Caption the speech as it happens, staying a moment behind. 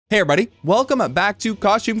Hey everybody, welcome back to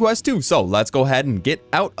Costume Quest 2. So let's go ahead and get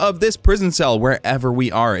out of this prison cell wherever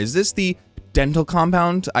we are. Is this the dental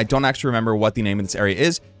compound? I don't actually remember what the name of this area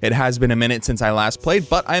is. It has been a minute since I last played,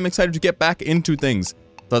 but I am excited to get back into things.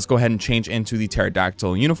 Let's go ahead and change into the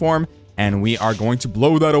pterodactyl uniform, and we are going to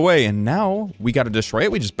blow that away. And now we got to destroy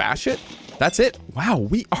it. We just bash it. That's it. Wow,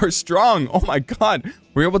 we are strong. Oh my god.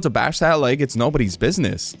 We're able to bash that like it's nobody's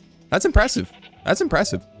business. That's impressive. That's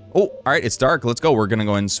impressive. Oh, all right, it's dark. Let's go. We're going to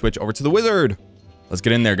go and switch over to the wizard. Let's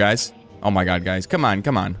get in there, guys. Oh my god, guys. Come on,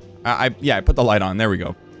 come on. Yeah, I put the light on. There we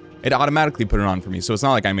go. It automatically put it on for me, so it's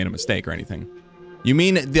not like I made a mistake or anything. You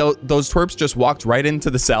mean those twerps just walked right into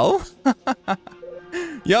the cell?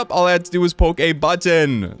 Yep, all I had to do was poke a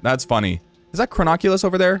button. That's funny. Is that Chronoculus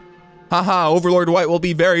over there? Haha, Overlord White will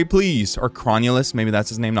be very pleased. Or Chronulus, maybe that's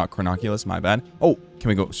his name, not Chronoculus, my bad. Oh, can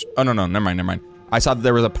we go? Oh, no, never mind, never mind. I saw that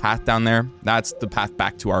there was a path down there. That's the path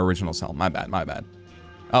back to our original cell. My bad, my bad.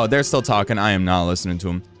 Oh, they're still talking. I am not listening to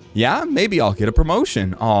them. Yeah, maybe I'll get a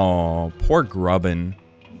promotion. Oh, poor Grubbin.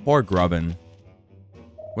 Poor Grubbin.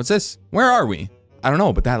 What's this? Where are we? I don't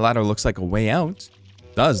know, but that ladder looks like a way out.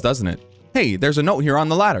 Does, doesn't it? Hey, there's a note here on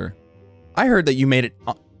the ladder. I heard that you made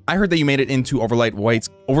it into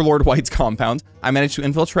Overlord White's compound. I managed to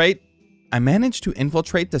infiltrate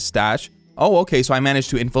the stash. Oh, okay, so I managed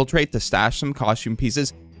to infiltrate to stash some costume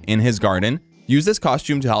pieces in his garden. Use this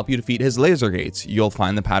costume to help you defeat his laser gates. You'll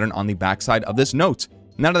find the pattern on the backside of this note.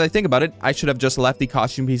 Now that I think about it, I should have just left the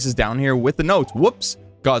costume pieces down here with the note. Whoops.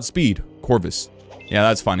 Godspeed, Corvus. Yeah,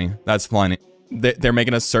 that's funny. That's funny. They're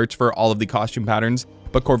making us search for all of the costume patterns,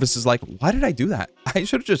 but Corvus is like, why did I do that? I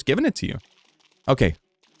should have just given it to you. Okay,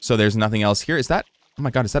 so there's nothing else here. Is that, oh my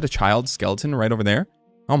god, is that a child skeleton right over there?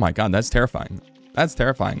 Oh my god, that's terrifying. That's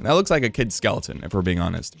terrifying. That looks like a kid's skeleton, if we're being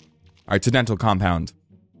honest. All right, to dental compound.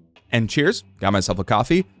 And cheers. Got myself a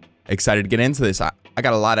coffee. Excited to get into this. I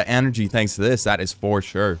got a lot of energy thanks to this. That is for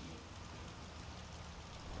sure.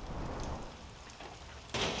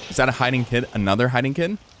 Is that a hiding kid? Another hiding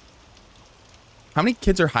kid? How many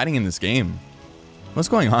kids are hiding in this game? What's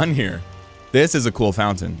going on here? This is a cool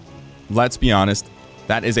fountain. Let's be honest.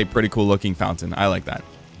 That is a pretty cool looking fountain. I like that.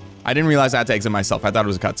 I didn't realize I had to exit myself. I thought it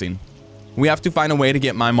was a cutscene. We have to find a way to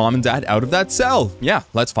get my mom and dad out of that cell. Yeah,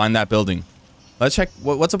 let's find that building. Let's check.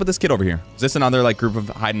 What's up with this kid over here? Is this another like group of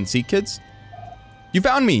hide and seek kids? You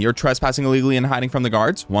found me. You're trespassing illegally and hiding from the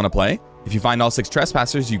guards. Want to play? If you find all 6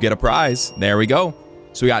 trespassers, you get a prize. There we go.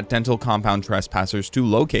 So we got dental compound trespassers to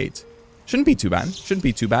locate. Shouldn't be too bad. Shouldn't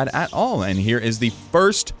be too bad at all. And here is the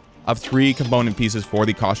first of 3 component pieces for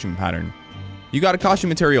the costume pattern. You got a costume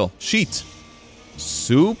material sheet.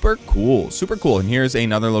 Super cool, super cool. And here's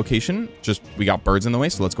another location. Just we got birds in the way,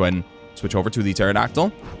 so let's go ahead and switch over to the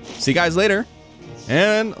pterodactyl. See you guys later.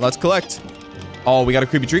 And let's collect. Oh, we got a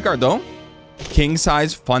creepy tree card though. King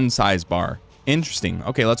size fun size bar. Interesting.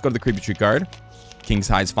 Okay, let's go to the creepy tree card. King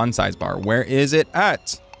size fun size bar. Where is it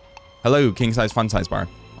at? Hello, king size fun size bar.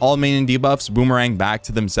 All main debuffs boomerang back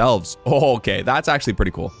to themselves. Oh, okay, that's actually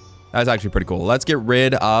pretty cool. That's actually pretty cool. Let's get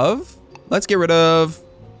rid of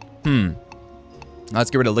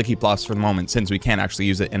Licky Plus for the moment, since we can't actually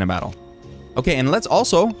use it in a battle. Okay, and let's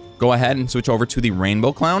also go ahead and switch over to the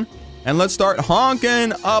Rainbow Clown, and let's start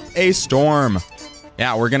honking up a storm.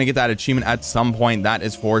 Yeah, we're gonna get that achievement at some point, that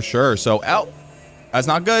is for sure. So, oh, that's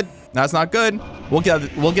not good. That's not good. We'll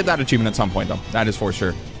get that achievement at some point, though. That is for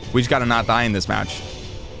sure. We just gotta not die in this match.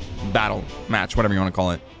 Battle, match, whatever you want to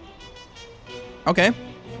call it. Okay.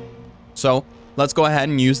 So, let's go ahead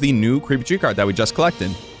and use the new creepy tree card that we just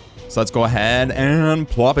collected. So let's go ahead and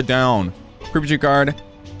plop it down. Creepy tree card,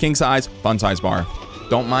 king size, fun size bar.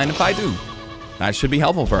 Don't mind if I do. That should be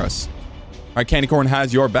helpful for us. All right, Candy Corn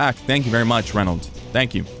has your back. Thank you very much, Reynolds.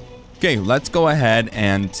 Thank you. Okay, let's go ahead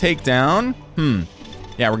and take down.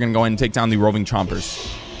 Yeah, we're gonna go ahead and take down the roving chompers.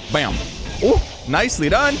 Bam. Oh, nicely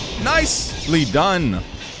done. Nicely done. All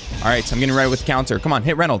right, so I'm getting ready with the counter. Come on,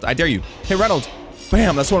 hit Reynolds. I dare you. Hit Reynolds.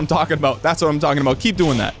 Bam, that's what I'm talking about. That's what I'm talking about. Keep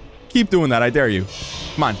doing that. Keep doing that. I dare you.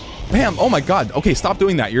 Come on. Bam. Oh my god. Okay, stop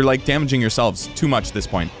doing that. You're like damaging yourselves too much at this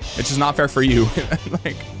point. It's just not fair for you.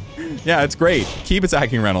 Like, yeah, it's great. Keep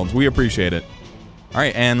attacking Reynolds. We appreciate it. All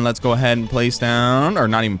right, and let's go ahead and place down, or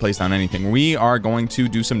not even place down anything. We are going to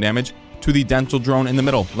do some damage to the dental drone in the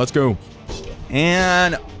middle. Let's go.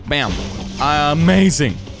 And bam.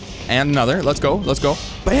 Amazing. And another. Let's go. Let's go.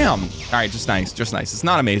 Bam. All right, just nice. Just nice. It's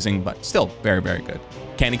not amazing, but still very, very good.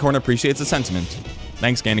 Candy Corn appreciates the sentiment.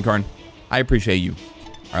 Thanks, Candy Corn. I appreciate you.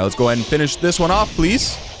 All right, let's go ahead and finish this one off,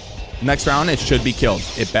 please. Next round, it should be killed.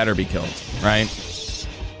 It better be killed, right?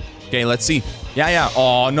 Okay, let's see. Yeah.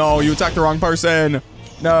 Oh, no, you attacked the wrong person.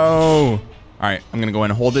 No. All right, I'm going to go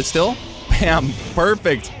ahead and hold it still. Bam.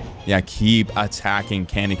 Perfect. Yeah, keep attacking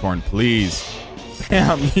candy corn, please.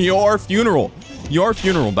 Bam, your funeral. Your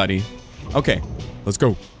funeral, buddy. Okay, let's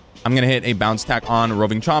go. I'm gonna hit a bounce attack on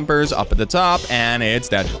roving chompers up at the top, and it's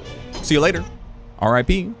dead. See you later. RIP.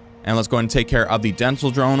 And let's go ahead and take care of the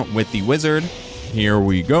dental drone with the wizard. Here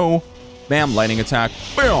we go. Bam, lightning attack.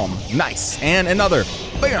 Boom, nice. And another.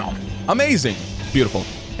 Bam, amazing. Beautiful.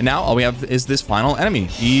 And now all we have is this final enemy.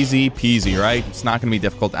 Easy peasy, right? It's not gonna be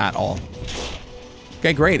difficult at all.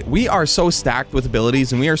 Okay, great. We are so stacked with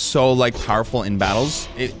abilities, and we are so like powerful in battles.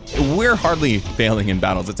 We're hardly failing in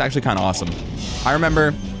battles. It's actually kind of awesome. I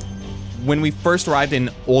remember when we first arrived in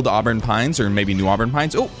Old Auburn Pines, or maybe New Auburn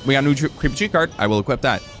Pines. Oh, we got a new creepy cheat card. I will equip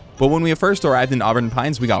that. But when we first arrived in Auburn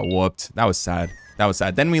Pines, we got whooped. That was sad. That was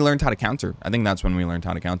sad. Then we learned how to counter. I think that's when we learned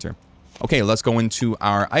how to counter. Okay, let's go into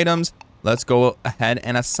our items. Let's go ahead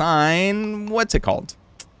and assign, what's it called?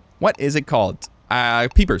 What is it called?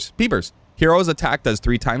 Peepers. Peepers. Hero's attack does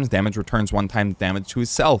 3 times damage, returns 1 time damage to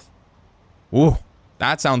himself. Ooh,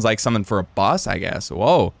 that sounds like something for a boss, I guess.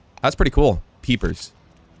 Whoa, that's pretty cool. Peepers.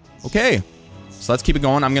 Okay, so let's keep it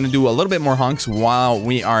going. I'm gonna do a little bit more hunks while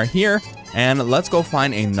we are here, and let's go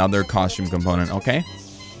find another costume component, okay?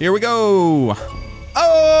 Here we go.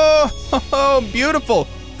 Oh, beautiful.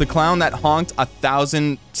 The clown that honked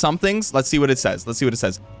 1,000 somethings. Let's see what it says. Let's see what it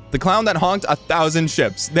says. The clown that honked 1,000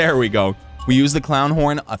 ships. There we go. We use the clown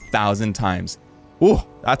horn 1,000 times. Ooh,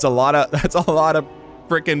 that's a lot of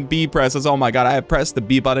freaking B presses. Oh my god, I have pressed the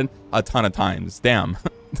B button a ton of times. Damn.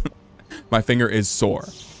 My finger is sore.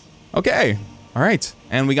 Okay. All right.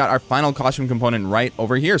 And we got our final costume component right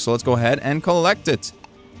over here. So let's go ahead and collect it.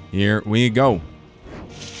 Here we go.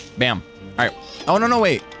 Bam. All right. Oh, no,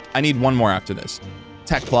 wait. I need one more after this.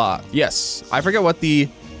 Tech cloth. Yes. I forget what the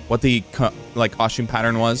like costume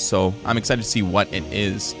pattern was. So I'm excited to see what it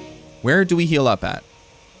is. Where do we heal up at?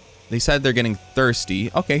 They said they're getting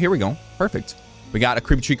thirsty. Okay, here we go. Perfect. We got a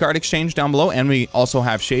creepy tree card exchange down below, and we also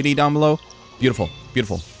have Shady down below. Beautiful,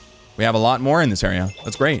 beautiful. We have a lot more in this area.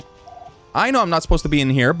 That's great. I know I'm not supposed to be in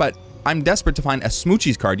here, but I'm desperate to find a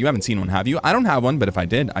Smoochies card. You haven't seen one, have you? I don't have one, but if I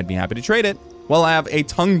did, I'd be happy to trade it. Well, I have a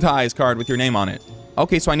Tongue Ties card with your name on it.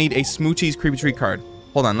 Okay, so I need a Smoochies creepy tree card.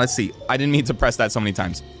 Hold on, let's see. I didn't mean to press that so many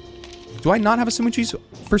times. Do I not have a Smoochies?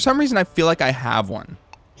 For some reason, I feel like I have one.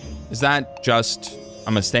 Is that just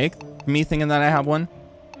a mistake? Me thinking that I have one?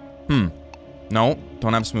 No,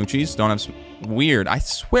 don't have Smoochies. Don't have... Weird. I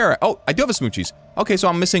swear. Oh, I do have a Smoochies. Okay, so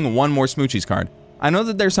I'm missing one more Smoochies card. I know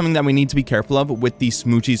that there's something that we need to be careful of with the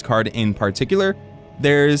Smoochies card in particular.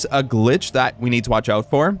 There's a glitch that we need to watch out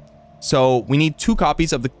for. So we need 2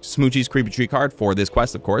 copies of the Smoochies Creepy Tree card for this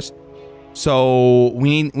quest, of course. So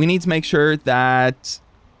we need to make sure that...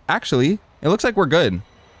 Actually, it looks like we're good.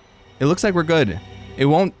 It looks like we're good. It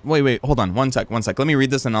won't... Wait, hold on. One sec. Let me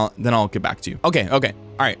read this and then I'll get back to you. Okay. All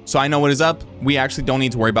right. So I know what is up. We actually don't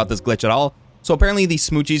need to worry about this glitch at all. So apparently the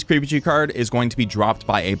Smoochies Creepy Tree card is going to be dropped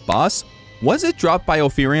by a boss. Was it dropped by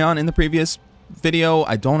Ophirion in the previous video?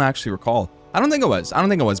 I don't actually recall. I don't think it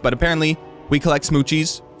was. But apparently we collect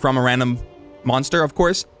Smoochies from a random monster, of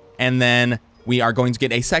course. And then we are going to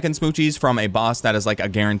get a second Smoochies from a boss that is like a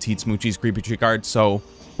guaranteed Smoochies Creepy Tree card. So...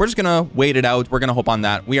 we're just gonna wait it out. We're gonna hope on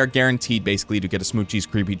that. We are guaranteed basically to get a Smoochies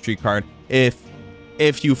Creepy Tree card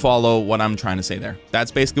if you follow what I'm trying to say there. That's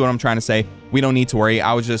basically what I'm trying to say. We don't need to worry.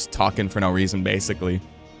 I was just talking for no reason, basically.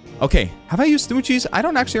 Okay, have I used Smoochies? I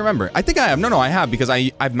don't actually remember. I think I have. No, I have because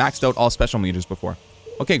I've maxed out all special meters before.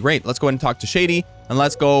 Okay, great. Let's go ahead and talk to Shady and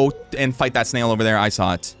let's go and fight that snail over there. I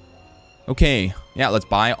saw it. Okay, yeah, let's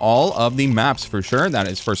buy all of the maps for sure. That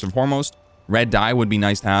is first and foremost. Red dye would be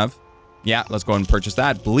nice to have. Yeah, let's go ahead and purchase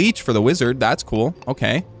that. Bleach for the wizard. That's cool.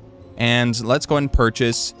 Okay. And let's go ahead and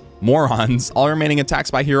purchase Morons. All remaining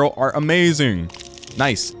attacks by hero are amazing.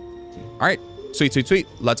 Nice. All right. Sweet.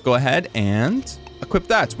 Let's go ahead and equip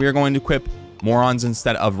that. We are going to equip Morons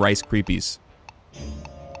instead of Rice Creepies.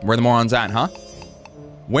 Where are the Morons at, huh?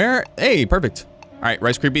 Where? Hey, perfect. All right,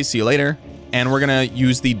 Rice Creepies, see you later. And we're going to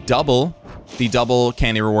use the double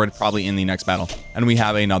candy reward probably in the next battle. And we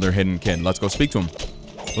have another hidden kid. Let's go speak to him.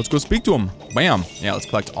 Bam. Yeah, let's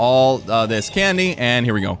collect all this candy, and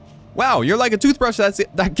here we go. Wow, you're like a toothbrush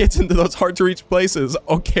that gets into those hard-to-reach places.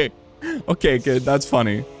 Okay, kid, that's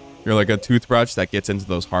funny. You're like a toothbrush that gets into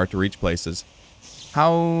those hard-to-reach places.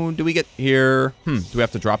 How do we get here? Do we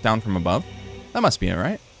have to drop down from above? That must be it,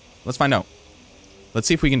 right? Let's find out. Let's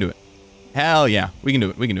see if we can do it. Hell yeah, we can do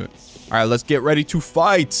it. All right, let's get ready to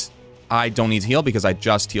fight. I don't need to heal because I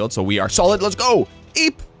just healed, so we are solid. Let's go.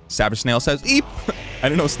 Eep. Savage Snail says, eep. I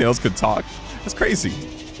didn't know snails could talk. That's crazy.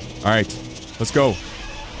 All right, let's go.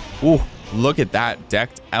 Ooh, look at that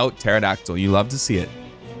decked out pterodactyl. You love to see it.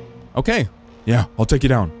 Okay, yeah, I'll take you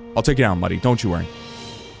down. I'll take you down, buddy. Don't you worry.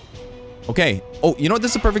 Okay. Oh, you know what?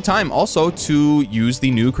 This is a perfect time also to use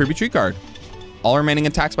the new creepy tree card. All remaining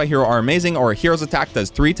attacks by hero are amazing, or a hero's attack does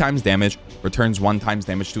 3 times damage, returns 1 times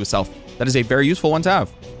damage to itself. That is a very useful one to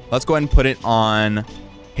have. Let's go ahead and put it on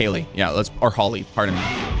Haley. Yeah, or Holly, pardon me.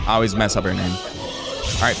 I always mess up her name.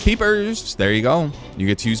 All right, peepers. There you go. You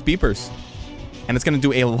get to use peepers. And it's going to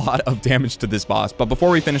do a lot of damage to this boss. But before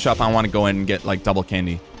we finish up, I want to go in and get like double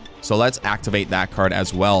candy. So let's activate that card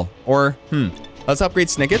as well. Or, let's upgrade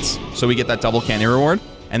Snickets so we get that double candy reward.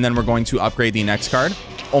 And then we're going to upgrade the next card.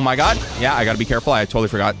 Oh my God. Yeah, I got to be careful. I totally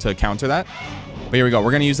forgot to counter that. But here we go.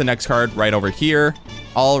 We're going to use the next card right over here.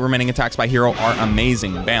 All remaining attacks by hero are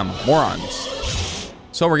amazing. Bam. Morons.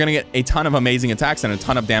 So we're going to get a ton of amazing attacks and a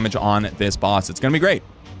ton of damage on this boss. It's going to be great.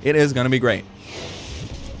 It is going to be great.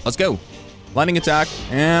 Let's go. Lightning attack,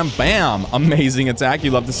 and bam, amazing attack.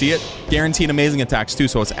 You love to see it. Guaranteed amazing attacks too,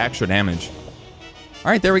 so it's extra damage.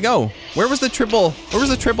 All right, there we go. Where was the triple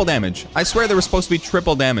damage? I swear there was supposed to be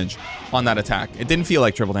triple damage on that attack. It didn't feel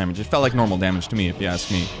like triple damage. It felt like normal damage to me, if you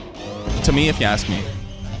ask me. If you ask me.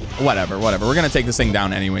 Whatever. We're gonna take this thing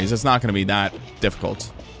down anyways. It's not gonna be that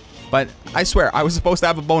difficult. But I swear, I was supposed to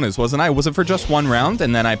have a bonus, wasn't I? Was it for just 1 round,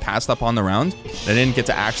 and then I passed up on the round? I didn't get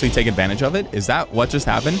to actually take advantage of it? Is that what just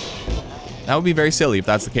happened? That would be very silly if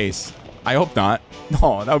that's the case. I hope not.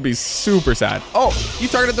 Oh, that would be super sad. Oh, you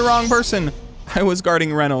targeted the wrong person. I was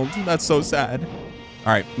guarding Reynolds. That's so sad.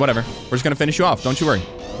 All right, whatever. We're just going to finish you off. Don't you worry.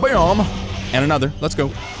 Bam. And another. Let's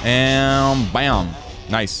go. And bam.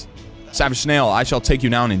 Nice. Savage Snail, I shall take you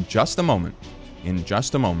down in just a moment. In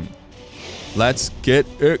just a moment. Let's get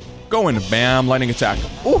it going. Bam. Lightning attack.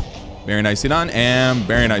 Ooh. Very nicely done. And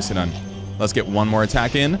very nicely done. Let's get one more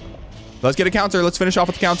attack in. Let's get a counter. Let's finish off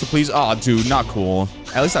with the counter, please. Oh, dude, not cool.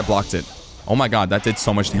 At least I blocked it. Oh my God, that did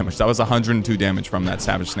so much damage. That was 102 damage from that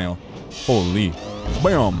Savage Snail. Holy.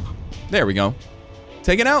 Bam. There we go.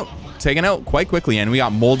 Taken out. Taken out quite quickly. And we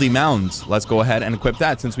got Moldy Mounds. Let's go ahead and equip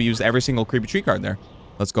that since we used every single creepy tree card there.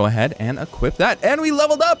 Let's go ahead and equip that. And we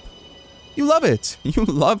leveled up. You love it. You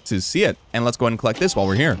love to see it. And let's go ahead and collect this while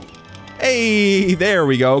we're here. Hey, there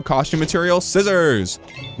we go. Costume material, scissors.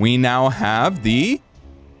 We now have the...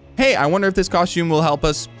 Hey, I wonder if this costume will help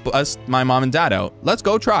us bust my mom and dad out. Let's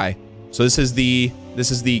go try. So this is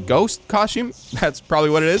the ghost costume. That's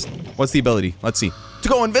probably what it is. What's the ability? Let's see. To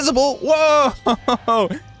go invisible. Whoa!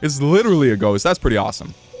 It's literally a ghost. That's pretty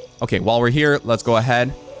awesome. Okay, while we're here, let's go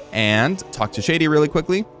ahead and talk to Shady really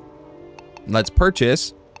quickly. Let's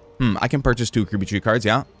purchase. I can purchase 2 creepy tree cards,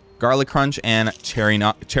 yeah. Garlic Crunch and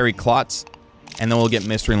Cherry Clots. And then we'll get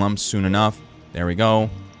Mystery Lumps soon enough. There we go.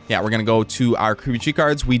 Yeah, we're gonna go to our creepy tree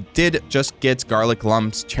cards. We did just get Garlic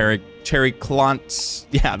Lumps, Cherry Clots.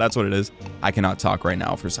 Yeah, that's what it is. I cannot talk right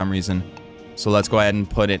now for some reason. So let's go ahead and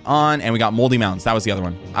put it on. And we got Moldy Mounds. That was the other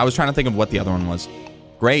one. I was trying to think of what the other one was.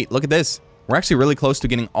 Great, look at this. We're actually really close to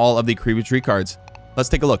getting all of the creepy tree cards. Let's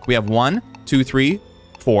take a look. We have 1, 2, 3,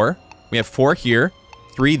 4. We have 4 here,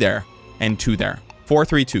 3 there, and 2 there. 4,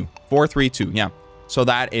 3, 2. 4, 3, 2. Yeah. So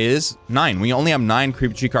that is 9. We only have 9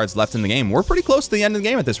 creepy tree cards left in the game. We're pretty close to the end of the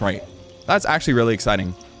game at this rate. That's actually really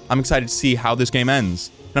exciting. I'm excited to see how this game ends.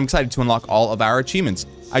 And I'm excited to unlock all of our achievements.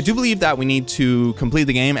 I do believe that we need to complete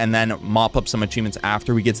the game and then mop up some achievements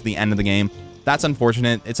after we get to the end of the game. That's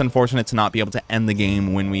unfortunate. It's unfortunate to not be able to end the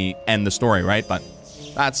game when we end the story, right? But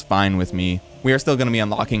that's fine with me. We are still going to be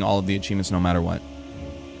unlocking all of the achievements no matter what.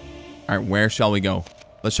 All right, where shall we go?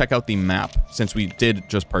 Let's check out the map since we did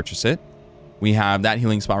just purchase it. We have that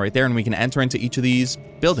healing spot right there, and we can enter into each of these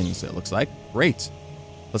buildings, it looks like. Great.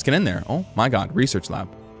 Let's get in there. Oh my God, research lab.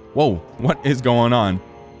 Whoa, what is going on?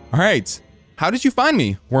 All right, how did you find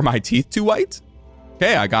me? Were my teeth too white?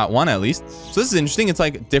 Okay, I got one at least. So this is interesting. It's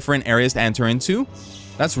like different areas to enter into.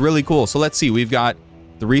 That's really cool. So let's see, we've got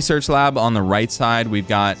the research lab on the right side. We've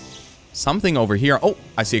got something over here. Oh,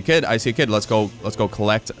 I see a kid. I see a kid. Let's go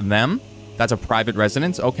collect them. That's a private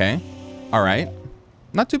residence. Okay. All right.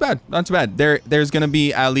 Not too bad. Not too bad. There's going to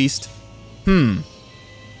be at least... I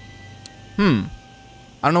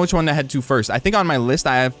don't know which one to head to first. I think on my list,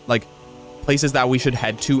 I have, like, places that we should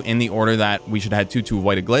head to in the order that we should head to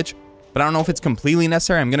avoid a glitch. But I don't know if it's completely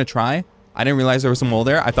necessary. I'm going to try. I didn't realize there was some wool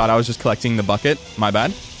there. I thought I was just collecting the bucket. My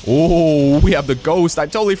bad. Oh, we have the ghost. I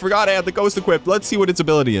totally forgot I had the ghost equipped. Let's see what its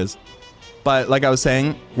ability is. But like I was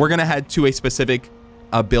saying, we're going to head to a specific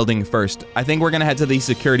building first. I think we're going to head to the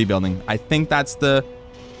security building. I think that's the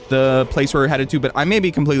place we're headed to, but I may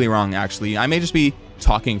be completely wrong, actually. I may just be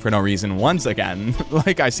talking for no reason once again,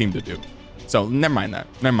 like I seem to do. So never mind that.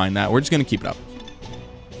 Never mind that. We're just going to keep it up.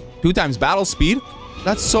 2 times battle speed.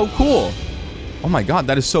 That's so cool. Oh my God,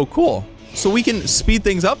 that is so cool. So we can speed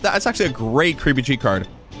things up. That's actually a great creepy tree card.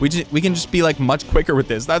 we can just be like much quicker with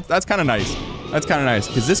this. That's kind of nice. That's kind of nice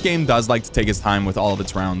because this game does like to take its time with all of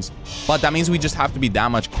its rounds. But that means we just have to be that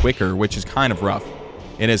much quicker, which is kind of rough.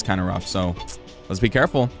 It is kind of rough. So let's be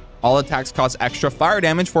careful. All attacks cause extra fire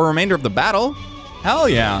damage for the remainder of the battle. Hell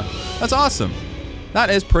yeah. That's awesome. That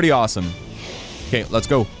is pretty awesome. Okay, let's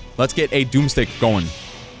go. Let's get a Doomstick going.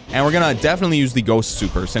 And we're going to definitely use the Ghost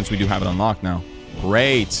Super since we do have it unlocked now.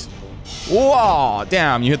 Great. Whoa,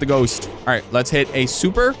 damn, you hit the Ghost. All right, let's hit a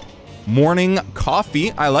Super Morning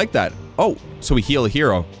Coffee. I like that. Oh, so we heal a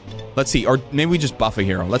hero. Let's see. Or maybe we just buff a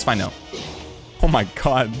hero. Let's find out. Oh my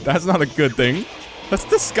God, that's not a good thing. That's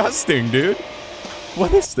disgusting, dude.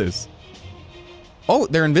 What is this? Oh,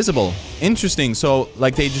 they're invisible. Interesting. So,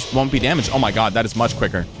 like, they just won't be damaged. Oh my God, that is much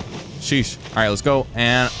quicker. Sheesh. All right, let's go.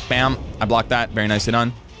 And bam, I blocked that. Very nicely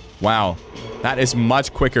done. Wow, that is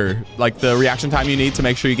much quicker. Like, the reaction time you need to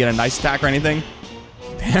make sure you get a nice attack or anything.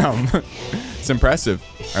 Damn. It's impressive.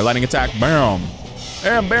 All right, lightning attack. Bam.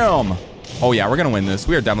 And bam. Oh, yeah, we're going to win this.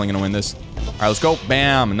 We are definitely going to win this. All right, let's go.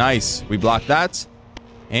 Bam. Nice. We blocked that.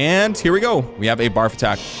 And here we go. We have a barf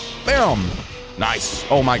attack. Bam. Nice.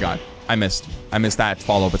 Oh, my God. I missed that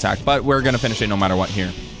follow-up attack, but we're going to finish it no matter what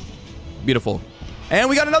here. Beautiful. And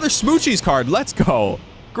we got another Smoochies card. Let's go.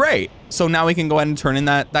 Great. So now we can go ahead and turn in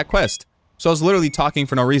that quest. So I was literally talking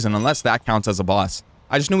for no reason, unless that counts as a boss.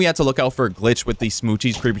 I just knew we had to look out for a glitch with the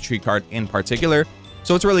Smoochies Creepy Tree card in particular.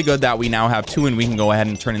 So it's really good that we now have 2 and we can go ahead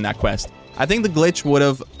and turn in that quest. I think the glitch would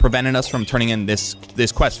have prevented us from turning in this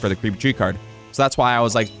quest for the Creepy Tree card. So that's why I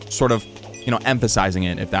was like sort of, you know, emphasizing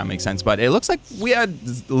it, if that makes sense. But it looks like we had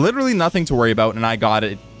literally nothing to worry about, and I got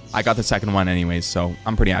it. I got the second one anyways, so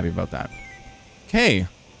I'm pretty happy about that. Okay.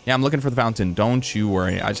 Yeah, I'm looking for the fountain. Don't you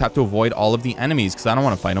worry. I just have to avoid all of the enemies because I don't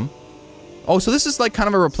want to fight them. Oh, so this is like kind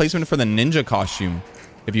of a replacement for the ninja costume.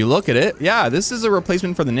 If you look at it, yeah, this is a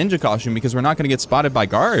replacement for the ninja costume because we're not going to get spotted by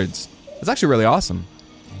guards. That's actually really awesome.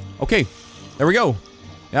 Okay, there we go.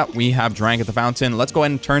 Yeah, we have drank at the fountain. Let's go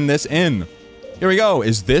ahead and turn this in. Here we go.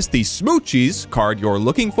 Is this the Smoochies card you're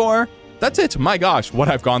looking for? That's it. My gosh, what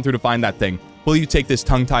I've gone through to find that thing. Will you take this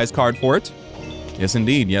tongue ties card for it? Yes,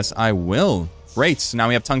 indeed. Yes, I will. Great. So now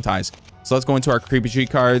we have tongue ties. So let's go into our Creepy Tree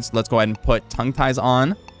cards. Let's go ahead and put tongue ties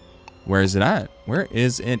on. Where is it at? Where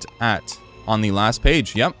is it at? On the last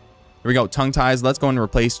page. Yep. Here we go. Tongue ties. Let's go and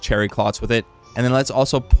replace Cherry Clots with it. And then let's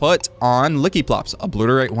also put on Licky Plops,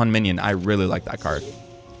 Obliterate 1 minion. I really like that card.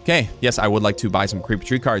 Okay. Yes, I would like to buy some Creepy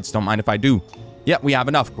Tree cards. Don't mind if I do. Yep, we have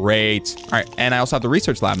enough. Great. All right. And I also have the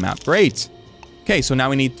Research Lab map. Great. Okay. So now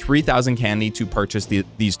we need 3,000 candy to purchase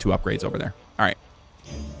these 2 upgrades over there. All right.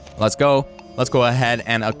 Let's go. Let's go ahead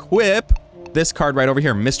and equip this card right over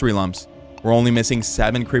here. Mystery Lumps. We're only missing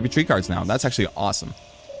 7 Creepy Tree cards now. That's actually awesome.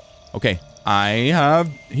 Okay. I have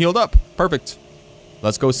healed up. Perfect.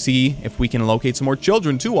 Let's go see if we can locate some more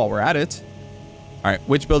children too while we're at it. All right.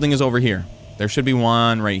 Which building is over here? There should be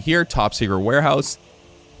one right here. Top secret warehouse.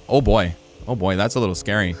 Oh boy. Oh boy. That's a little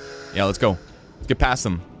scary. Yeah, let's go. Let's get past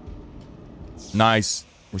them. Nice.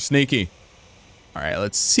 We're sneaky. All right.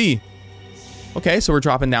 Let's see. Okay. So we're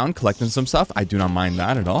dropping down, collecting some stuff. I do not mind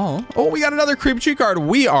that at all. Oh, we got another Creepy Tree card.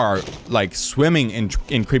 We are like swimming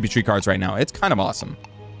in Creepy Tree cards right now. It's kind of awesome.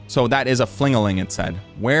 So that is a Flingaling, it said.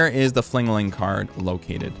 Where is the Flingaling card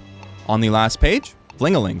located? On the last page?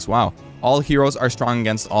 Flingalings, wow. All heroes are strong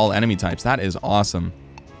against all enemy types. That is awesome.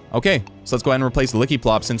 Okay, so let's go ahead and replace Licky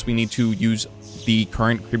Plop since we need to use the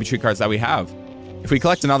current Creepy Tree cards that we have. If we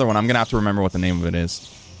collect another one, I'm going to have to remember what the name of it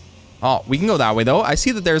is. Oh, we can go that way, though. I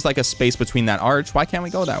see that there's like a space between that arch. Why can't we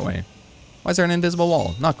go that way? Why is there an invisible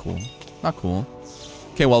wall? Not cool. Not cool.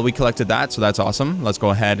 Okay, well, we collected that, so that's awesome. Let's go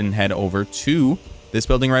ahead and head over to this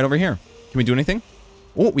building right over here. Can we do anything?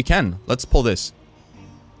 Oh, we can. Let's pull this.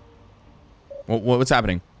 What's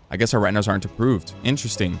happening? I guess our retinas aren't approved.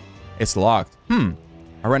 Interesting. It's locked. Our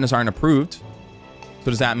retinas aren't approved.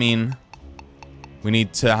 So does that mean we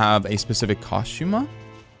need to have a specific costume?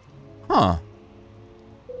 Huh.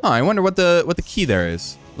 I wonder what the key there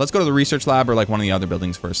is. Let's go to the research lab or like one of the other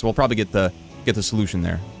buildings first. So we'll probably get the solution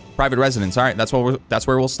there. Private residence. All right, that's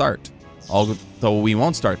where we'll start. Although we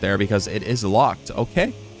won't start there because it is locked.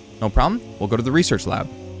 Okay, no problem. We'll go to the research lab.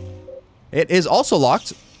 It is also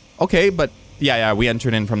locked. Okay, but yeah, we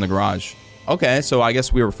entered in from the garage. Okay, so I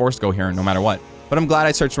guess we were forced to go here no matter what. But I'm glad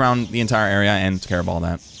I searched around the entire area and took care of all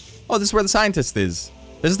that. Oh, this is where the scientist is.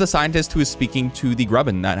 This is the scientist who is speaking to the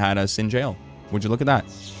grubbin that had us in jail. Would you look at that?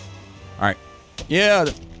 All right. Yeah,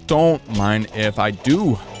 don't mind if I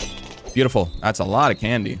do. Beautiful. That's a lot of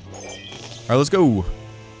candy. All right, let's go.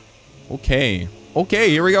 Okay,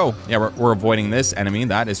 here we go. Yeah, we're avoiding this enemy.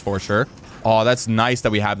 That is for sure. Oh, that's nice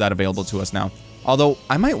that we have that available to us now. Although,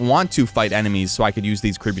 I might want to fight enemies so I could use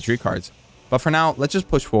these creepy tree cards. But for now, let's just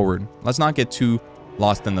push forward. Let's not get too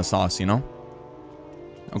lost in the sauce, you know?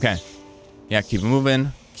 Okay. Yeah, keep it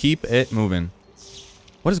moving. Keep it moving.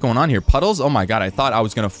 What is going on here? Puddles? Oh my god, I thought I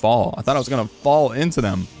was gonna fall. I thought I was gonna fall into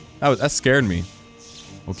them. That scared me.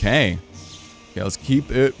 Okay. Okay, let's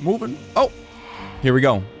keep it moving. Oh! Here we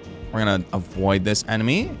go. We're gonna avoid this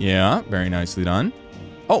enemy. Yeah, very nicely done.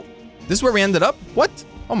 Oh, this is where we ended up? What?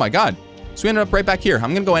 Oh my god. So we ended up right back here.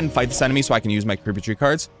 I'm gonna go ahead and fight this enemy so I can use my creepy tree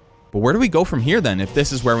cards. But where do we go from here then if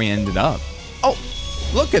this is where we ended up? Oh,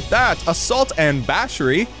 look at that. Assault and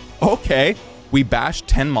bashery. Okay. We bashed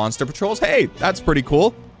 10 monster patrols. Hey, that's pretty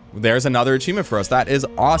cool. There's another achievement for us. That is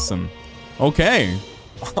awesome. Okay.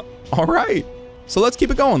 All right. So let's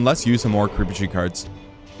keep it going. Let's use some more creepy tree cards.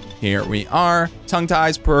 Here we are. Tongue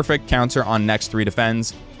ties. Perfect. Counter on next 3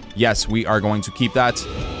 defends. Yes, we are going to keep that.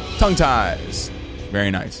 Tongue ties. Very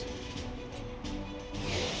nice.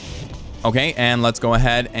 Okay, and let's go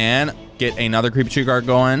ahead and get another creepy tree card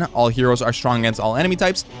going. All heroes are strong against all enemy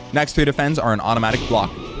types. Next 3 defends are an automatic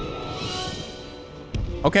block.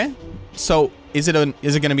 Okay, so is it going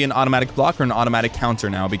to be an automatic block or an automatic counter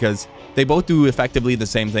now? Because they both do effectively the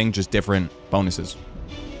same thing, just different bonuses.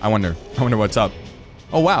 I wonder what's up.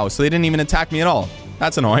 Oh wow, so they didn't even attack me at all.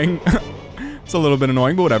 That's annoying. It's a little bit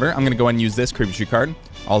annoying, but whatever. I'm going to go ahead and use this creepy tree card.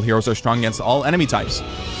 All heroes are strong against all enemy types.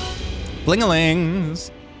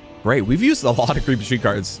 Bling-a-lings. Great, we've used a lot of creepy tree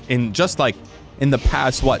cards in just like in the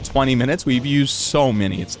past, what, 20 minutes? We've used so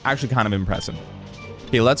many. It's actually kind of impressive.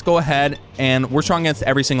 Okay, let's go ahead and we're strong against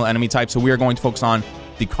every single enemy type. So we are going to focus on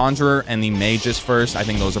the Conjurer and the Magus first. I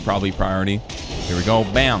think those are probably priority. Here we go.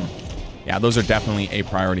 Bam. Yeah, those are definitely a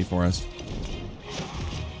priority for us.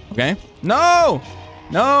 Okay. No!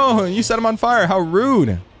 No! You set him on fire. How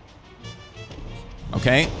rude.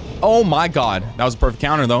 Okay. Oh my god. That was a perfect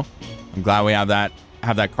counter though. I'm glad we have that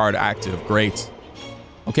card active. Great.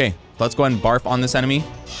 Okay, let's go ahead and barf on this enemy.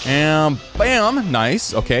 And bam.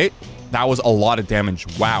 Nice. Okay. That was a lot of damage.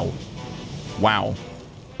 Wow. Wow.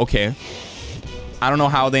 Okay. I don't know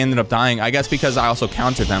how they ended up dying. I guess because I also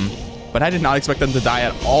countered them. But I did not expect them to die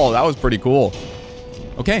at all. That was pretty cool.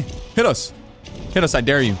 Okay. Hit us. Hit us, I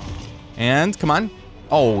dare you. And come on.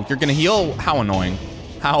 Oh, you're gonna heal? How annoying.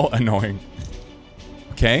 How annoying.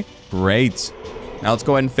 Okay. Great. Now let's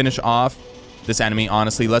go ahead and finish off this enemy.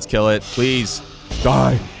 Honestly, let's kill it. Please.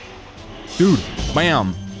 Die. Dude.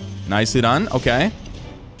 Bam. Nicely done. Okay.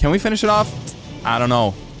 Can we finish it off? I don't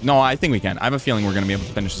know. No, I think we can. I have a feeling we're going to be able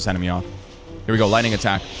to finish this enemy off. Here we go. Lightning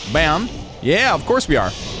attack. Bam. Yeah, of course we are.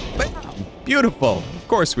 Bam. Beautiful. Of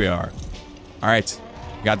course we are. All right.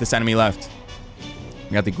 We got this enemy left.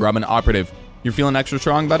 We got the Grubbin Operative. You're feeling extra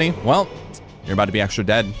strong, buddy? Well, you're about to be extra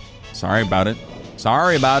dead. Sorry about it.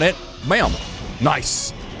 Sorry about it. Bam.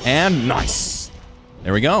 Nice. And nice.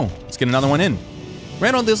 There we go. Let's get another one in.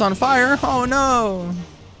 Reynolds is on fire. Oh, no. All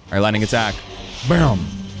right, lightning attack. Bam.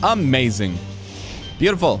 Amazing.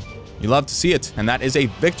 Beautiful. You love to see it. And that is a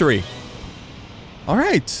victory. All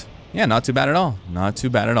right. Yeah, not too bad at all. Not too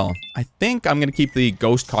bad at all. I think I'm going to keep the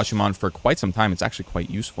ghost costume on for quite some time. It's actually quite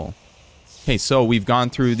useful. Okay, so we've gone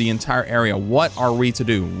through the entire area. What are we to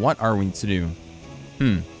do? What are we to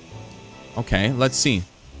do? Okay, let's see.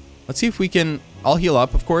 Let's see if we can... I'll heal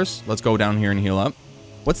up, of course. Let's go down here and heal up.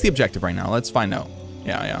 What's the objective right now? Let's find out.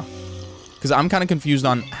 Yeah. Because I'm kind of confused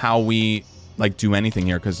on how we... like do anything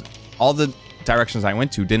here, because all the directions I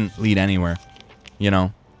went to didn't lead anywhere, you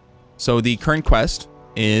know. So the current quest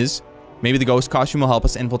is maybe the ghost costume will help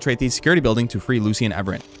us infiltrate the security building to free Lucy and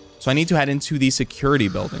Everett. So I need to head into the security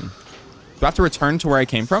building. Do I have to return to where I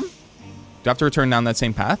came from? Do I have to return down that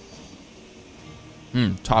same path?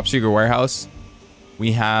 Top secret warehouse.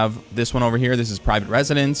 We have this one over here. This is private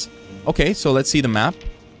residence. Okay, so let's see the map.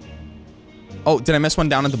 Oh, did I miss one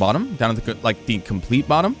down at the bottom? Down at the like the complete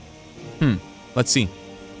bottom? Let's see.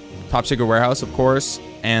 Top secret warehouse, of course.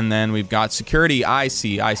 And then we've got security. I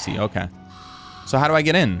see. Okay. So how do I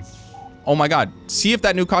get in? Oh my god. See if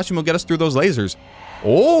that new costume will get us through those lasers.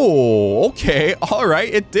 Oh, okay. All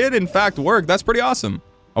right. It did, in fact, work. That's pretty awesome.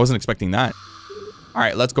 I wasn't expecting that. All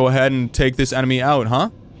right. Let's go ahead and take this enemy out, huh?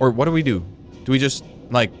 Or what do we do? Do we just,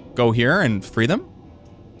 like, go here and free them?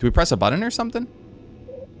 Do we press a button or something?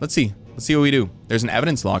 Let's see. Let's see what we do. There's an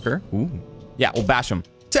evidence locker. Ooh. Yeah, we'll bash them.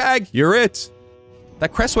 Tag, you're it.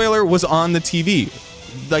 That Crest Whaler was on the TV.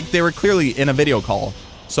 Like, they were clearly in a video call.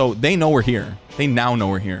 So they know we're here. They now know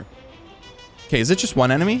we're here. Okay, is it just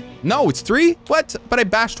one enemy? No, it's 3? What? But I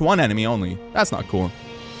bashed one enemy only. That's not cool.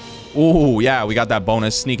 Oh, yeah, we got that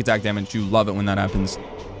bonus sneak attack damage. You love it when that happens.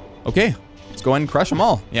 Okay, let's go ahead and crush them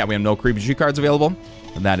all. Yeah, we have no creepy G cards available,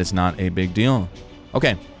 but that is not a big deal.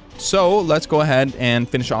 Okay, So let's go ahead and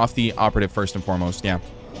finish off the operative first and foremost. Yeah.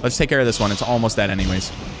 Let's take care of this one. It's almost dead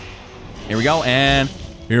anyways. Here we go. And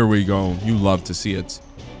here we go. You love to see it.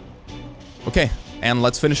 Okay. And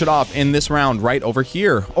let's finish it off in this round right over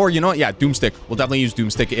here. Or you know what? Yeah, Doomstick. We'll definitely use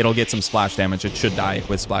Doomstick. It'll get some splash damage. It should die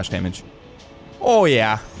with splash damage. Oh,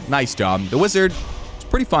 yeah. Nice job. The wizard. It's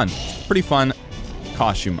pretty fun. Pretty fun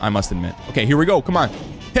costume, I must admit. Okay, here we go. Come on.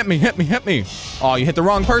 Hit me, hit me, hit me. Oh, you hit the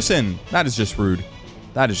wrong person. That is just rude.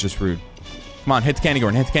 That is just rude. Come on, hit the candy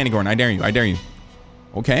corn. Hit the candy corn. I dare you. I dare you.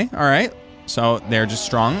 Okay, all right. So they're just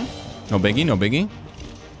strong. No biggie, no biggie.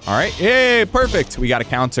 All right. Hey, perfect. We got a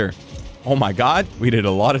counter. Oh my God. We did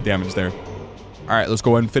a lot of damage there. All right, let's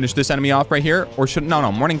go ahead and finish this enemy off right here. Or should,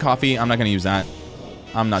 no, morning coffee. I'm not going to use that.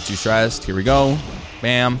 I'm not too stressed. Here we go.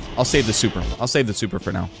 Bam. I'll save the super. I'll save the super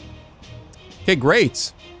for now. Okay,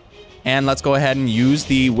 great. And let's go ahead and use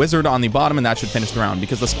the wizard on the bottom, and that should finish the round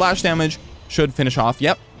because the splash damage should finish off,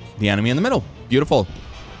 yep, the enemy in the middle. Beautiful.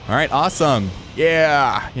 All right, awesome.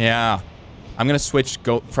 Yeah, yeah. I'm going to switch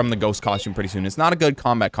from the ghost costume pretty soon. It's not a good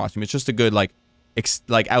combat costume. It's just a good, like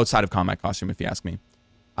outside of combat costume, if you ask me.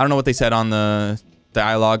 I don't know what they said on the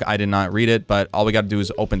dialogue. I did not read it, but all we got to do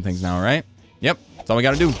is open things now, right? Yep, that's all we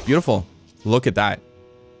got to do. Beautiful. Look at that.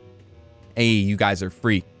 Hey, you guys are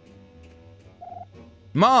free.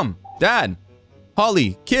 Mom, Dad,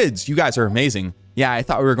 Holly, kids, you guys are amazing. Yeah, I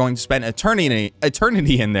thought we were going to spend eternity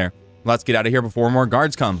in there. Let's get out of here before more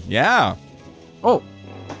guards come. Yeah. Oh.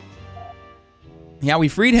 Yeah, we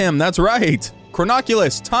freed him. That's right.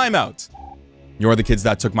 Chronoculus, timeout. You're the kids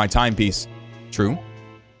that took my timepiece. True.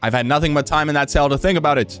 I've had nothing but time in that cell to think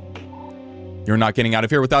about it. You're not getting out of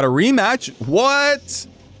here without a rematch. What?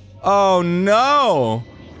 Oh, no.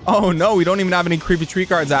 Oh, no. We don't even have any creepy tree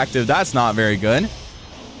cards active. That's not very good.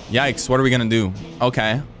 Yikes, what are we gonna do?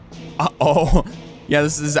 Okay. Uh-oh. Yeah,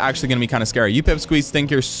 this is actually gonna be kind of scary. You pipsqueaks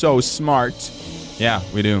think you're so smart. Yeah,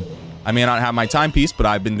 we do. I may not have my timepiece, but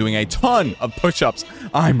I've been doing a ton of push-ups.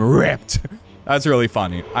 I'm ripped. That's really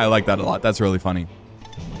funny. I like that a lot. That's really funny.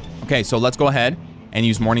 Okay, so let's go ahead and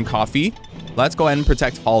use morning coffee. Let's go ahead and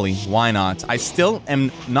protect Holly. Why not? I still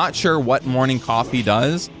am not sure what morning coffee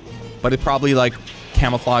does, but it probably like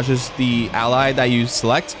camouflages the ally that you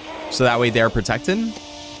select, so that way they're protected.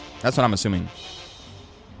 That's what I'm assuming.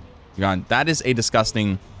 God, that is a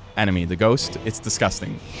disgusting enemy. The ghost, it's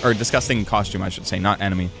disgusting. Or disgusting costume, I should say, not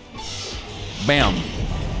enemy. Bam.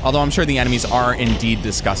 Although I'm sure the enemies are indeed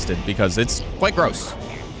disgusted because it's quite gross.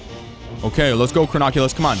 Okay, let's go,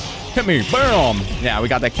 Chronoculus. Come on. Hit me. Bam. Yeah, we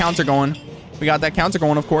got that counter going. We got that counter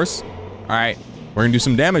going, of course. All right. We're going to do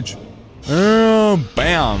some damage.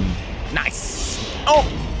 Bam. Nice. Oh.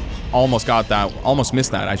 Almost got that. Almost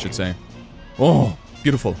missed that, I should say. Oh,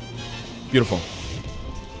 beautiful. Beautiful.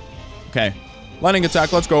 Okay. Lightning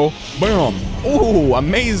attack. Let's go. Bam. Oh,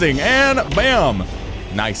 amazing. And bam.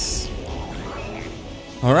 Nice.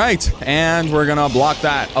 All right. And we're going to block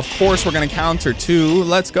that. Of course, we're going to counter too.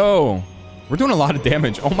 Let's go. We're doing a lot of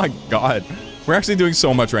damage. Oh my God. We're actually doing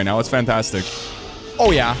so much right now. It's fantastic.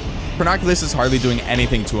 Oh yeah. Chronoculus is hardly doing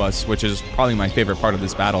anything to us, which is probably my favorite part of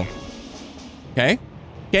this battle. Okay.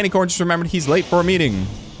 Candy corn just remembered he's late for a meeting.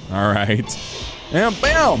 All right. And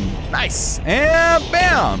bam. Nice. And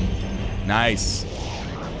bam. Nice.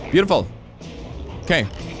 Beautiful. Okay.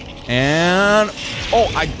 And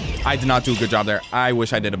oh, I did not do a good job there. I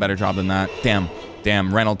wish I did a better job than that. Damn.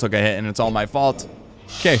 Damn. Reynolds took a hit and it's all my fault.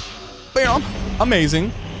 Okay. Bam.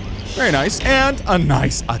 Amazing. Very nice. And a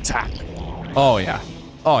nice attack. Oh, yeah.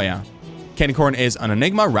 Oh, yeah. Candy corn is an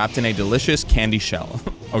enigma wrapped in a delicious candy shell.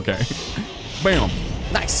 Okay. Bam.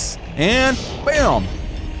 Nice. And bam.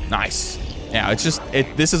 Nice. Yeah, it's just,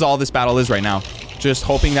 this is all this battle is right now. Just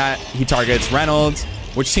hoping that he targets Reynolds,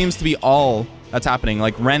 which seems to be all that's happening.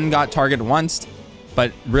 Like, Ren got targeted once,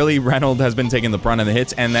 but really Reynolds has been taking the brunt of the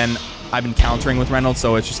hits, and then I've been countering with Reynolds,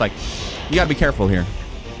 so it's just like, you gotta be careful here.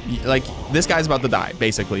 Like, this guy's about to die,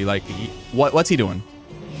 basically. Like, what's he doing?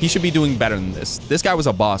 He should be doing better than this. This guy was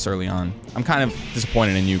a boss early on. I'm kind of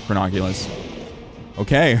disappointed in you, Chronoculus.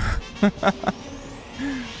 Okay.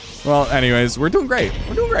 Well, anyways, we're doing great.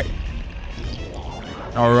 We're doing great.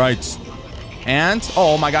 All right. And,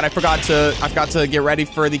 oh my God, I forgot to get ready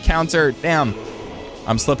for the counter. Damn.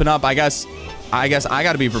 I'm slipping up, I guess I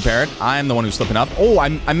got to be prepared. I'm the one who's slipping up. Oh,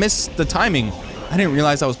 I missed the timing. I didn't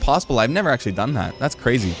realize that was possible. I've never actually done that. That's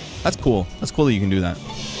crazy. That's cool. That's cool that you can do that.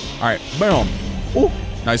 All right. Boom. Ooh,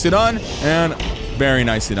 nicely done. And very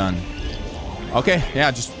nicely done. Okay.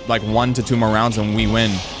 Yeah, just like 1 to 2 more rounds and we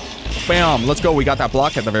win. Bam. Let's go. We got that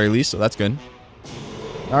block at the very least, so that's good.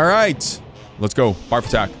 All right. Let's go. Barf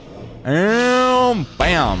attack. And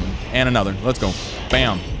bam. And another. Let's go.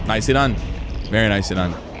 Bam. Nicely done. Very nicely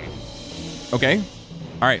done. Okay.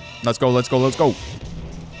 All right, let's go, let's go, let's go.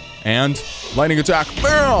 And lightning attack,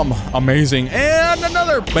 bam! Amazing, and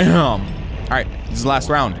another, bam! All right, this is the last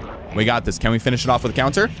round. We got this. Can we finish it off with a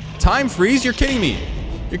counter? Time freeze, you're kidding me.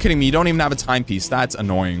 You're kidding me, you don't even have a timepiece. That's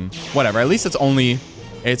annoying. Whatever, at least it's only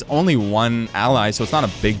one ally, so it's not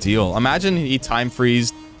a big deal. Imagine he time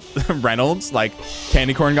freezed Reynolds, like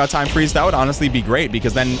Candy Corn got time freeze. That would honestly be great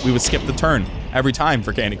because then we would skip the turn every time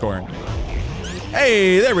for Candy Corn.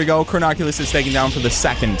 Hey, there we go. Chronoculus is taken down for the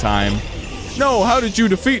second time. No, how did you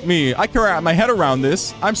defeat me? I can't wrap my head around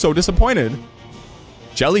this. I'm so disappointed.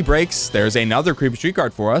 Jelly breaks. There's another creepy street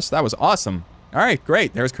card for us. That was awesome. All right,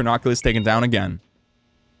 great. There's Chronoculus taken down again.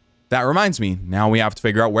 That reminds me. Now we have to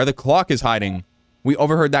figure out where the clock is hiding. We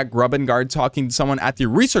overheard that Grubbin guard talking to someone at the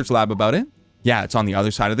research lab about it. Yeah, it's on the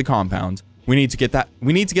other side of the compound. We need to get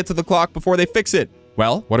to the clock before they fix it.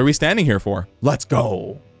 Well, what are we standing here for? Let's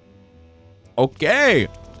go. Okay.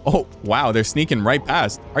 Oh, wow, they're sneaking right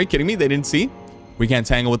past. Are you kidding me? They didn't see? We can't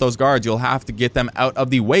tangle with those guards. You'll have to get them out of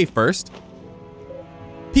the way first.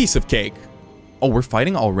 Piece of cake. Oh, we're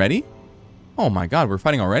fighting already? Oh my god, we're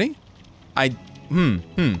fighting already?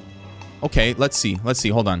 Okay, let's see. Let's see.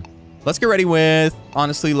 Hold on. Let's get ready with,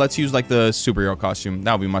 honestly, let's use like the superhero costume.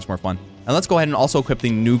 That would be much more fun. And let's go ahead and also equip the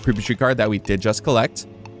new creepy street card that we did just collect.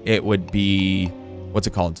 It would be, what's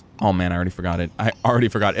it called? Oh man, I already forgot it. I already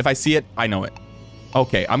forgot. If I see it, I know it.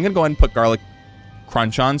 Okay, I'm gonna go ahead and put garlic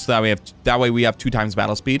crunch on so that way we have 2 times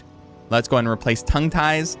battle speed. Let's go ahead and replace tongue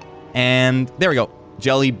ties. And there we go.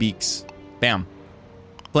 Jelly beaks. Bam.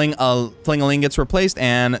 Fling-a-ling gets replaced,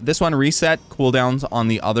 and this one reset cooldowns on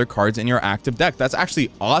the other cards in your active deck. That's actually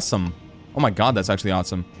awesome. Oh my god, that's actually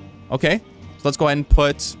awesome. Okay, so let's go ahead and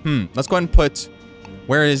put,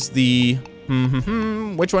 where is the,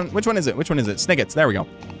 which one is it? Which one is it? Snickets, there we go.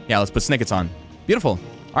 Yeah, let's put Snickets on. Beautiful.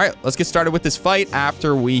 All right, let's get started with this fight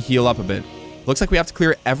after we heal up a bit. Looks like we have to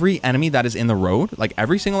clear every enemy that is in the road. Like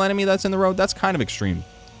every single enemy that's in the road. That's kind of extreme.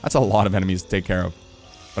 That's a lot of enemies to take care of.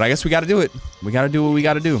 But I guess we got to do it. We got to do what we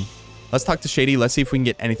got to do. Let's talk to Shady. Let's see if we can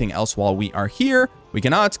get anything else while we are here. We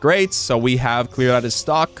cannot. Great. So we have cleared out his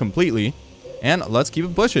stock completely. And let's keep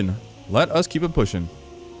it pushing. Let us keep it pushing.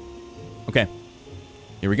 Okay.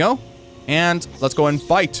 Here we go. And let's go and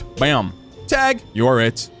fight. Bam. Tag. You're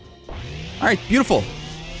it. All right. Beautiful.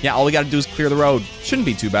 Yeah, all we got to do is clear the road. Shouldn't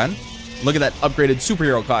be too bad. Look at that upgraded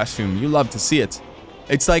superhero costume. You love to see it.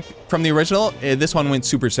 It's like from the original, this one went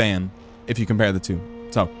Super Saiyan if you compare the two.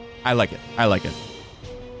 So, I like it. I like it.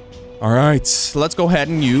 All right, let's go ahead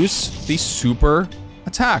and use the super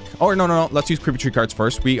attack. Oh, no. Let's use creepy tree cards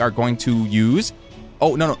first. We are going to use,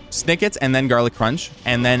 Snickets and then Garlic Crunch.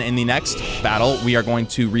 And then in the next battle, we are going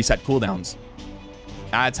to reset cooldowns.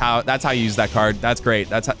 That's how you use that card. That's great.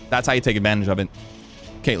 That's how you take advantage of it.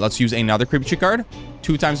 Okay, let's use another creepy tree card.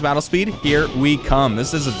 2 times battle speed. Here we come.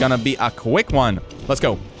 This is gonna be a quick one. Let's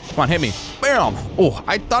go. Come on, hit me. Bam. Oh,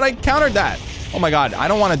 I thought I countered that. Oh my god, I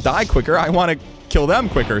don't want to die quicker. I want to kill them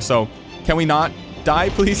quicker. So, can we not die,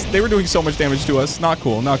 please? They were doing so much damage to us. Not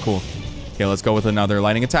cool, not cool. Okay, let's go with another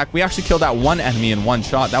lightning attack. We actually killed that one enemy in one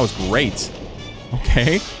shot. That was great.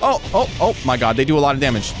 Okay. Oh my god, they do a lot of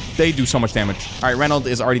damage. They do so much damage. All right, Reynolds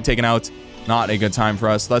is already taken out. Not a good time for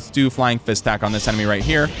us. Let's do flying fist attack on this enemy right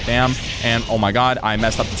here. Bam. And oh my god, I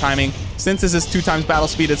messed up the timing. Since this is 2 times battle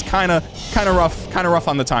speed, it's kind of rough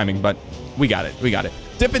on the timing, but we got it. We got it.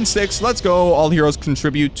 Dippin' Sticks. Let's go. All heroes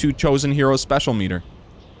contribute to Chosen Hero special meter.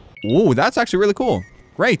 Ooh, that's actually really cool.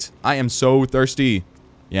 Great. I am so thirsty.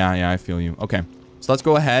 Yeah, I feel you. Okay. So let's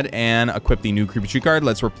go ahead and equip the new creepy tree card.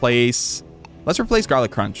 Let's replace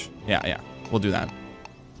Garlic Crunch. Yeah. We'll do that.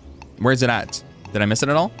 Where's it at? Did I miss it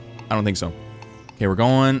at all? I don't think so. Okay, we're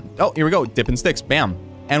going. Oh, here we go. Dippin' Sticks. Bam.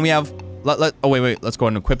 And we have. Oh, wait. Let's go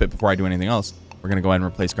ahead and equip it before I do anything else. We're going to go ahead and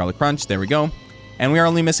replace Garlic Crunch. There we go. And we are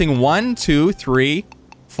only missing 1, 2, 3,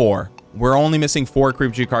 4. We're only missing 4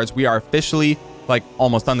 creepy tree cards. We are officially, like,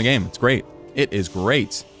 almost done the game. It's great. It is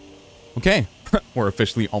great. Okay. We're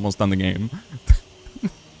officially almost done the game.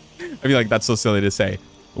 I feel like that's so silly to say.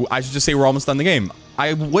 I should just say we're almost done the game.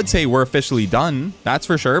 I would say we're officially done. That's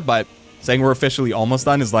for sure. But saying we're officially almost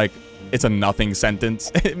done is like, it's a nothing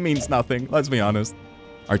sentence. It means nothing. Let's be honest.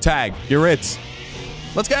 Our tag. You're it.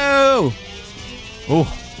 Let's go.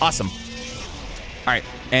 Oh, awesome. All right.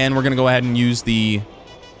 And we're going to go ahead and use the...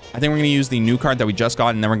 I think we're going to use the new card that we just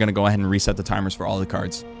got, and then we're going to go ahead and reset the timers for all the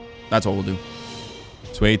cards. That's what we'll do.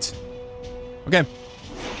 Sweet. Okay.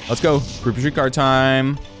 Let's go. Creepy tree card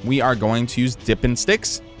time. We are going to use Dippin'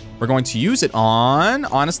 Sticks. We're going to use it on...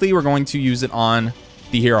 Honestly, we're going to use it on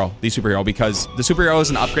the hero, the superhero, because the superhero is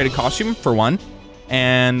an upgraded costume, for one.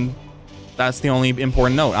 And That's the only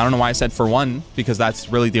important note. I don't know why I said for one, because that's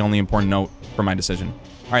really the only important note for my decision.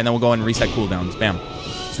 All right, then we'll go and reset cooldowns. Bam.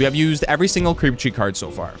 So we have used every single creep cheat card so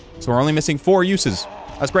far. So we're only missing 4 uses.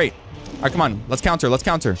 That's great. All right, come on. Let's counter. Let's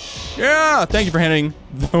counter. Yeah. Thank you for hitting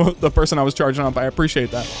the person I was charging up. I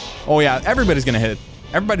appreciate that. Oh, yeah. Everybody's going to hit.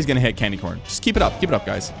 Everybody's going to hit candy corn. Just keep it up. Keep it up,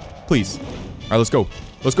 guys. Please. All right, let's go.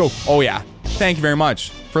 Let's go. Oh, yeah. Thank you very much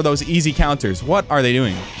for those easy counters. What are they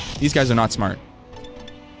doing? These guys are not smart.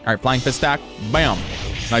 All right, flying fist stack. Bam.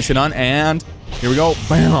 Nicely done. And here we go.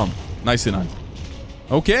 Bam. Nicely done.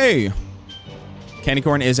 Okay. Candy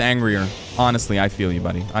corn is angrier. Honestly, I feel you,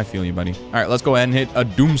 buddy. I feel you, buddy. All right, let's go ahead and hit a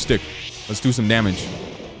doomstick. Let's do some damage.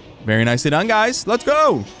 Very nicely done, guys. Let's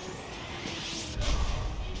go.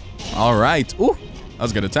 All right. Ooh, that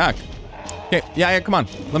was a good attack. Okay, yeah, come on.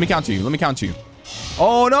 Let me counter you. Let me counter you.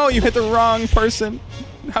 Oh, no, you hit the wrong person.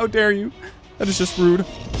 How dare you? That is just rude.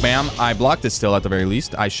 Bam. I blocked it still at the very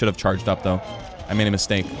least. I should have charged up, though. I made a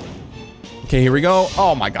mistake. Okay, here we go.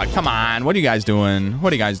 Oh, my God. Come on. What are you guys doing?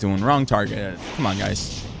 What are you guys doing? Wrong target. Come on,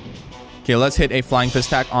 guys. Okay, let's hit a flying fist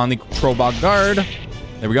attack on the Trobog guard.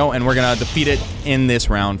 There we go. And we're going to defeat it in this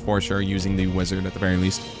round for sure, using the wizard at the very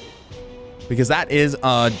least. Because that is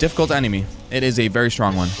a difficult enemy. It is a very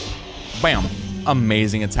strong one. Bam.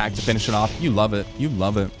 Amazing attack to finish it off. You love it. You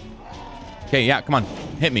love it. Okay, yeah, come on.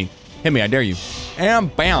 Hit me. Hit me. I dare you.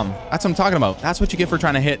 And bam. That's what I'm talking about. That's what you get for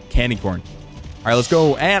trying to hit candy corn. All right, let's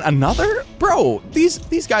go. And another? Bro,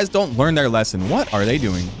 these guys don't learn their lesson. What are they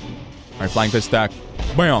doing? All right, flying fist stack.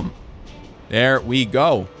 Bam. There we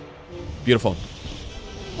go. Beautiful.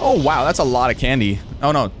 Oh, wow. That's a lot of candy.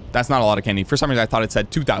 Oh, no. That's not a lot of candy. For some reason, I thought it said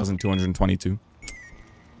 2,222.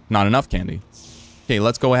 Not enough candy. Okay,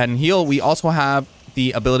 let's go ahead and heal. We also have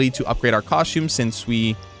the ability to upgrade our costume since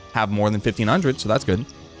we have more than 1,500, so that's good.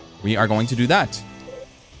 We are going to do that.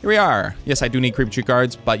 Here we are. Yes, I do need creep tree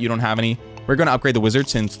cards, but you don't have any. We're going to upgrade the wizard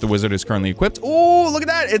since the wizard is currently equipped. Oh, look at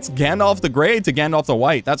that. It's Gandalf the Grey to Gandalf the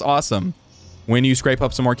White. That's awesome. When you scrape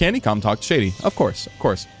up some more candy, come talk to Shady. Of course, of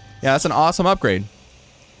course. Yeah, that's an awesome upgrade.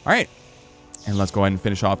 All right. And let's go ahead and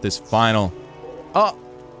finish off this final. Oh,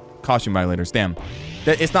 costume violators. Damn.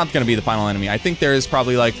 It's not going to be the final enemy. I think there is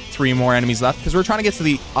probably like 3 more enemies left because we're trying to get to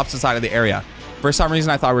the opposite side of the area. For some reason,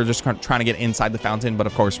 I thought we were just trying to get inside the fountain, but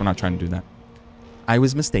of course, we're not trying to do that. I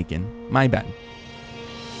was mistaken. My bad.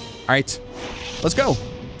 All right. Let's go.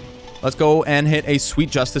 Let's go and hit a sweet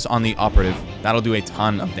justice on the operative. That'll do a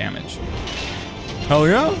ton of damage. Hell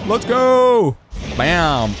yeah. Let's go.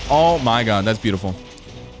 Bam. Oh my God. That's beautiful.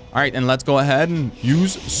 All right. And let's go ahead and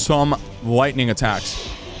use some lightning attacks.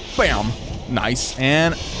 Bam. Nice.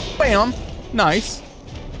 And bam. Nice.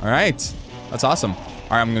 All right. That's awesome. All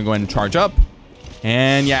right. I'm going to go ahead and charge up.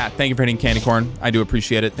 And yeah, thank you for hitting candy corn. I do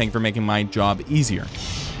appreciate it. Thank you for making my job easier.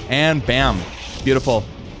 And bam. Beautiful.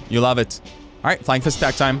 You love it. All right. Flying fist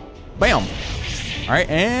attack time. Bam. All right.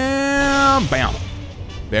 And bam.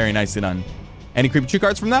 Very nicely done. Any creepy tree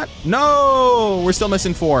cards from that? No. We're still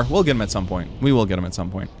missing 4. We'll get them at some point. We will get them at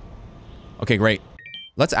some point. Okay, great.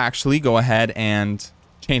 Let's actually go ahead and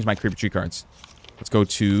change my creepy tree cards. Let's go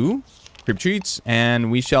to creepy treats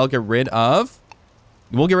and we shall get rid of...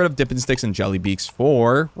 We'll get rid of Dippin' Sticks and Jelly Beaks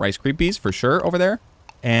for Rice Creepies for sure over there.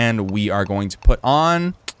 And we are going to put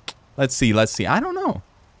on... Let's see. I don't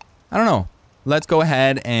know. Let's go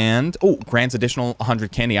ahead and... Oh, grants additional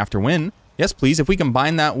 100 candy after win. Yes, please. If we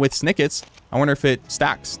combine that with Snickets, I wonder if it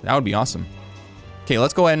stacks. That would be awesome. Okay,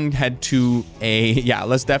 let's go ahead and head to a... Yeah,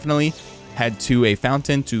 let's definitely head to a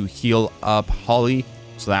fountain to heal up Holly.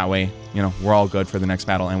 So that way, you know, we're all good for the next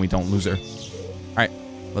battle and we don't lose her. All right,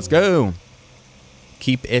 let's go.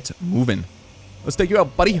 Keep it moving. Let's take you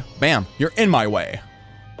out, buddy. Bam. You're in my way.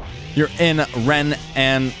 You're in Ren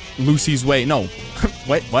and Lucy's way. No.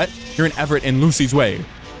 Wait, what? You're in Everett and Lucy's way.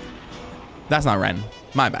 That's not Ren.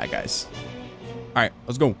 My bad, guys. All right,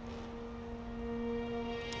 let's go.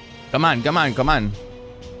 Come on, come on, come on.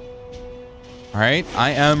 All right,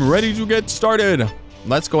 I am ready to get started.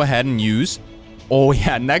 Let's go ahead and use... Oh,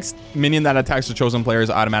 yeah, next minion that attacks the chosen player is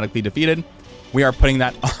automatically defeated. We are putting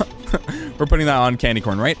that... We're putting that on candy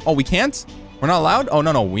corn, right? Oh, we can't? We're not allowed? Oh,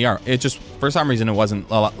 no, we are. It just, for some reason, it wasn't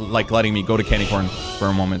like letting me go to candy corn for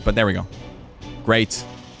a moment, but there we go. Great.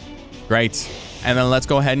 Great. And then let's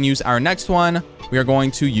go ahead and use our next one. We are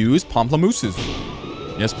going to use Pomplamooses.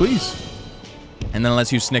 Yes, please. And then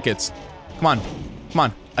let's use Snickets. Come on. Come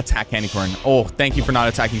on. Attack candy corn. Oh, thank you for not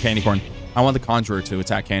attacking candy corn. I want the Conjurer to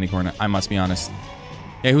attack candy corn. I must be honest.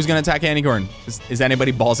 Yeah, who's going to attack candy corn? Is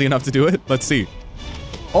anybody ballsy enough to do it? Let's see.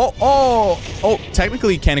 Oh,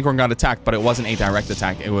 technically candy corn got attacked, but it wasn't a direct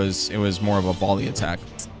attack. It was more of a volley attack.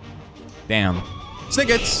 Damn.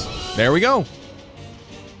 Snickets. There we go.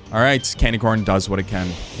 All right, candy corn does what it can.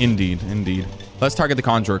 Indeed, indeed. Let's target the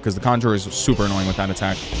conjurer because the conjurer is super annoying with that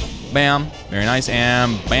attack. Bam. Very nice.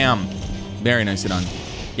 And bam. Very nicely done.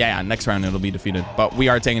 Yeah, next round it'll be defeated. But we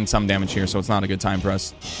are taking some damage here, so it's not a good time for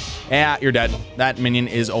us. Yeah, you're dead. That minion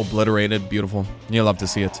is obliterated. Beautiful. You'll love to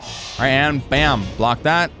see it. All right, and bam. Block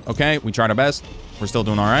that. Okay, we tried our best. We're still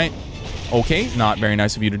doing all right. Okay, not very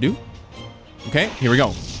nice of you to do. Okay, here we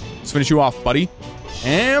go. Let's finish you off, buddy.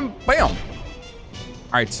 And bam. All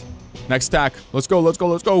right, next attack. Let's go, let's go,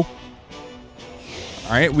 let's go.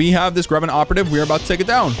 All right, we have this Grubbin operative. We're about to take it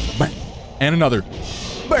down. Bam. And another.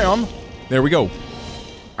 Bam. There we go.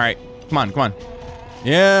 All right, come on, come on.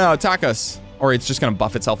 Yeah, attack us. Or it's just going to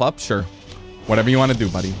buff itself up. Sure. Whatever you want to do,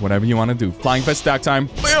 buddy. Whatever you want to do. Flying Fist attack time.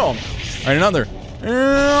 Bam. All right, another.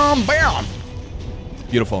 Bam.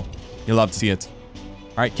 Beautiful. You love to see it.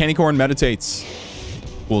 All right, candy corn meditates.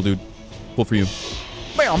 Cool, dude. Cool for you.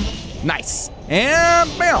 Bam. Nice. And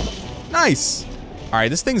bam. Nice. All right,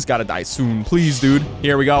 this thing's got to die soon. Please, dude.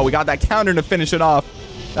 Here we go. We got that counter to finish it off.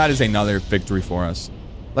 That is another victory for us.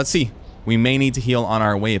 Let's see. We may need to heal on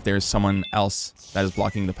our way if there's someone else that is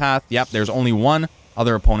blocking the path. Yep, there's only one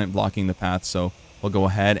other opponent blocking the path, so we'll go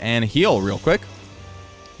ahead and heal real quick.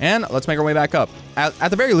 And let's make our way back up.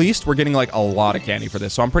 At the very least, we're getting like a lot of candy for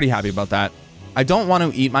this, so I'm pretty happy about that. I don't want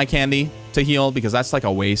to eat my candy to heal because that's like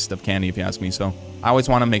a waste of candy if you ask me, so I always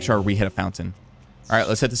want to make sure we hit a fountain. All right,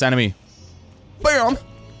 let's hit this enemy. Bam!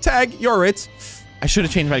 Tag, you're it. I should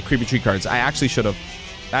have changed my creepy tree cards. I actually should have.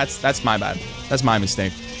 That's my bad. That's my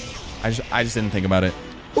mistake. I just didn't think about it.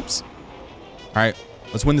 Oops. All right,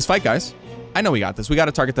 let's win this fight, guys. I know we got this. We got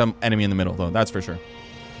to target the enemy in the middle, though. That's for sure.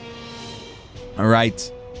 All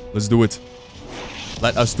right, let's do it.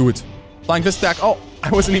 Let us do it. Flying Fist attack. Oh, I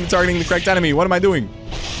wasn't even targeting the correct enemy. What am I doing?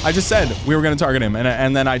 I just said we were going to target him,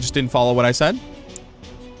 and then I just didn't follow what I said.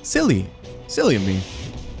 Silly. Silly of me.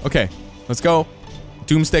 Okay, let's go.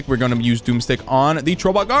 Doomstick. We're going to use Doomstick on the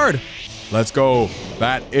Trobot Guard. Let's go.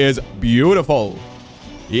 That is beautiful.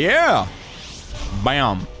 Yeah.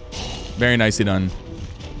 Bam. Very nicely done.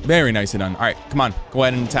 Very nicely done. All right, come on. Go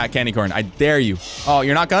ahead and attack Candy Corn. I dare you. Oh,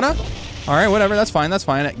 you're not gonna? All right, whatever. That's fine. That's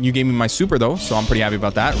fine. You gave me my super, though, so I'm pretty happy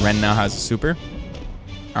about that. Ren now has a super.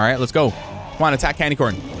 All right, let's go. Come on, attack Candy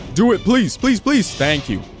Corn. Do it, please. Please, please. Thank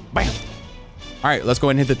you. Bam. All right, let's go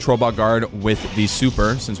ahead and hit the Trobot Guard with the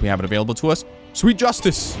super since we have it available to us. Sweet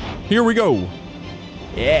Justice. Here we go.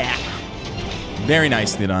 Yeah. Very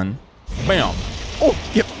nicely done. Bam. Oh,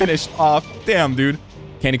 get finished off. Damn, dude.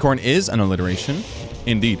 Candy Corn is an alliteration.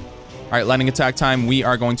 Indeed. All right, lightning attack time. We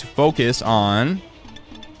are going to focus on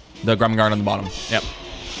the Grubbin Guard on the bottom. Yep.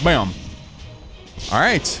 Bam. All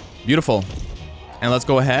right. Beautiful. And let's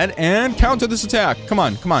go ahead and counter this attack. Come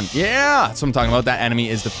on. Come on. Yeah. That's what I'm talking about. That enemy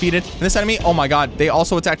is defeated. And this enemy, oh my god, they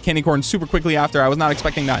also attacked Candy Corn super quickly after. I was not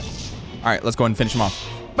expecting that. All right, let's go ahead and finish him off.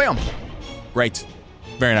 Bam. Great.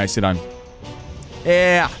 Very nicely done.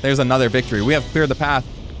 Yeah, there's another victory. We have cleared the path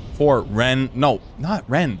for Ren. No, not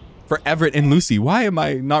Ren. For Everett and Lucy. Why am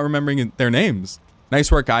I not remembering their names?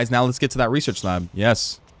 Nice work, guys. Now let's get to that research lab.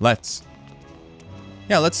 Yes, let's.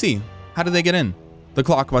 Yeah, let's see. How did they get in? The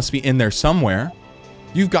clock must be in there somewhere.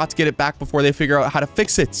 You've got to get it back before they figure out how to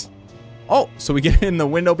fix it. Oh, so we get in the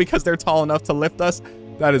window because they're tall enough to lift us?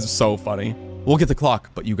 That is so funny. We'll get the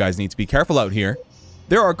clock, but you guys need to be careful out here.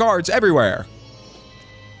 There are guards everywhere.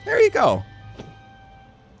 There you go.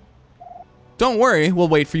 Don't worry, we'll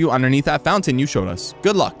wait for you underneath that fountain you showed us.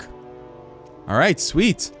 Good luck. All right,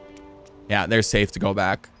 sweet. Yeah, they're safe to go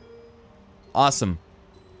back. Awesome.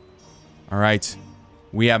 All right,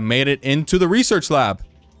 we have made it into the research lab.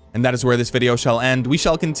 And that is where this video shall end. We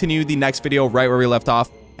shall continue the next video right where we left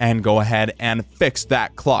off and go ahead and fix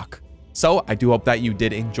that clock. So I do hope that you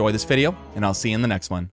did enjoy this video, and I'll see you in the next one.